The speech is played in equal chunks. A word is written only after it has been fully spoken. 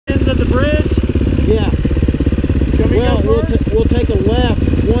we'll take a left,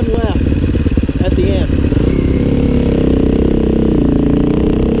 one left at the end.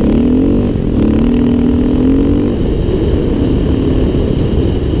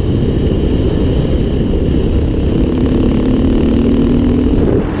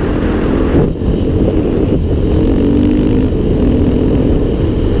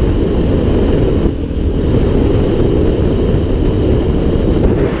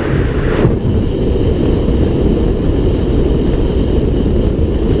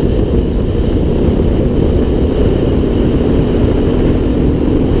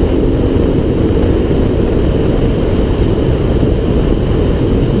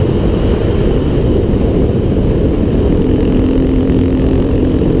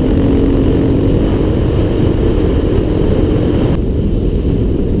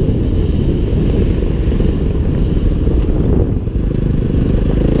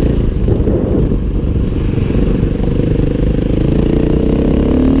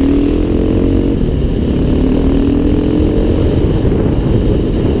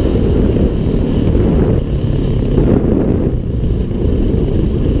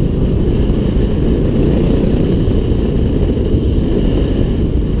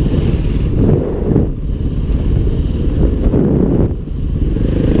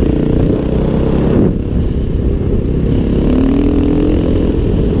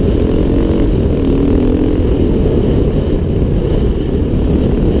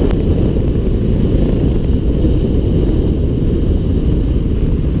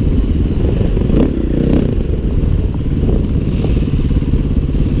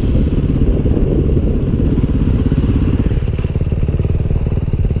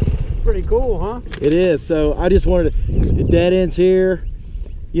 Cool, huh? It is. So I just wanted to, dead ends here.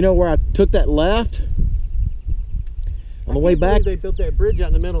 You know where I took that left? On the way back. They built that bridge out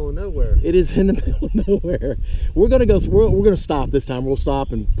in the middle of nowhere. It is in the middle of nowhere. We're gonna go. We're gonna stop this time. We'll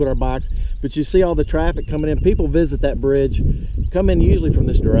stop and put our bikes. But you see all the traffic coming in. People visit that bridge, come in usually from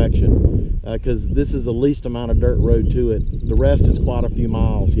this direction, because this is the least amount of dirt road to it. The rest is quite a few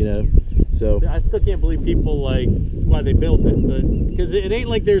miles, you know. So I still can't believe people like why they built it, but because it ain't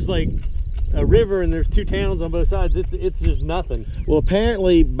like there's like a river and there's two towns on both sides. It's just nothing. Well,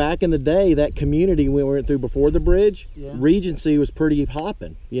 apparently back in the day, that community we went through before the bridge, yeah, Regency was pretty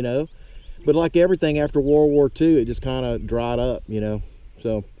hopping, you know. But like everything after World War II, it just kind of dried up, you know.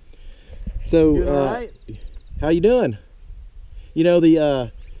 So right? How you doing? You know,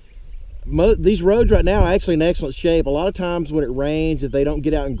 these roads right now are actually in excellent shape. A lot of times when it rains, if they don't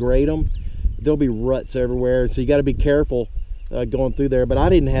get out and grade them, there'll be ruts everywhere. So you got to be careful going through there. But I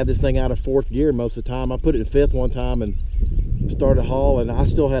didn't have this thing out of 4th gear most of the time. I put it in 5th one time and started hauling. I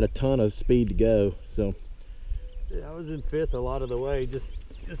still had a ton of speed to go. So yeah, I was in 5th a lot of the way, just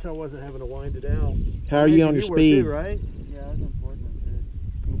so I wasn't having to wind it out. How are you on your speed? Too, right? Yeah, I was in 4th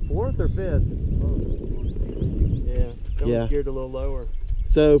and 5th. 4th or 5th? Yeah, yeah. Geared a little lower.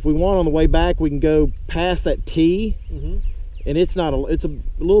 So if we want on the way back, we can go past that T. And it's not it's a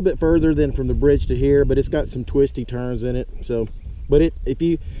little bit further than from the bridge to here, but it's got some twisty turns in it. So, but if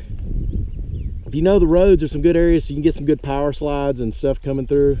you know the roads, there's some good areas, so you can get some good power slides and stuff coming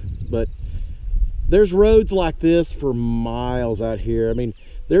through. But there's roads like this for miles out here. I mean,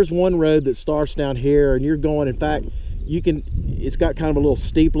 there's one road that starts down here, and you're going. In fact, it's got kind of a little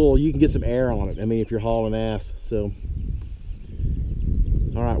steep, you can get some air on it. I mean, if you're hauling ass. So,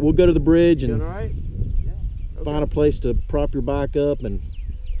 all right, we'll go to the bridge and. Doing all right? Find a place to prop your bike up and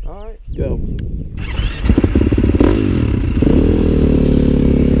all right, go.